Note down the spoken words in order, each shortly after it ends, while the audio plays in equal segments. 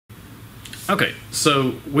Okay,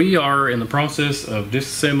 so we are in the process of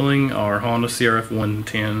disassembling our Honda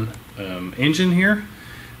CRF110 engine here,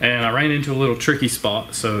 and I ran into a little tricky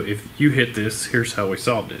spot. So if you hit this, here's how we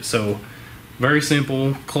solved it. So very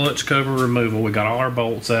simple clutch cover removal. We got all our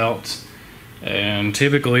bolts out, and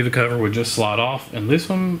typically the cover would just slide off, and this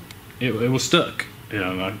one it was stuck.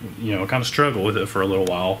 I kind of struggled with it for a little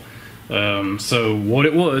while. So what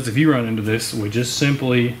it was, if you run into this, we just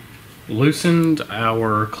simply loosened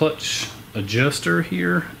our clutch adjuster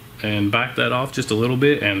here and backed that off just a little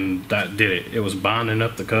bit, and that did it. It was binding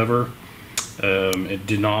up the cover. It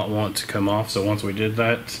did not want to come off, so once we did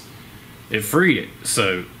that, it freed it.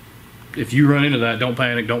 So if you run into that, don't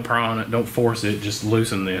panic, don't pry on it, don't force it, just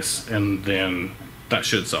loosen this, and then that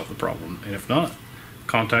should solve the problem. And if not,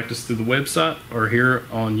 contact us through the website or here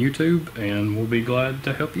on YouTube, and we'll be glad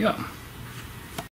to help you out.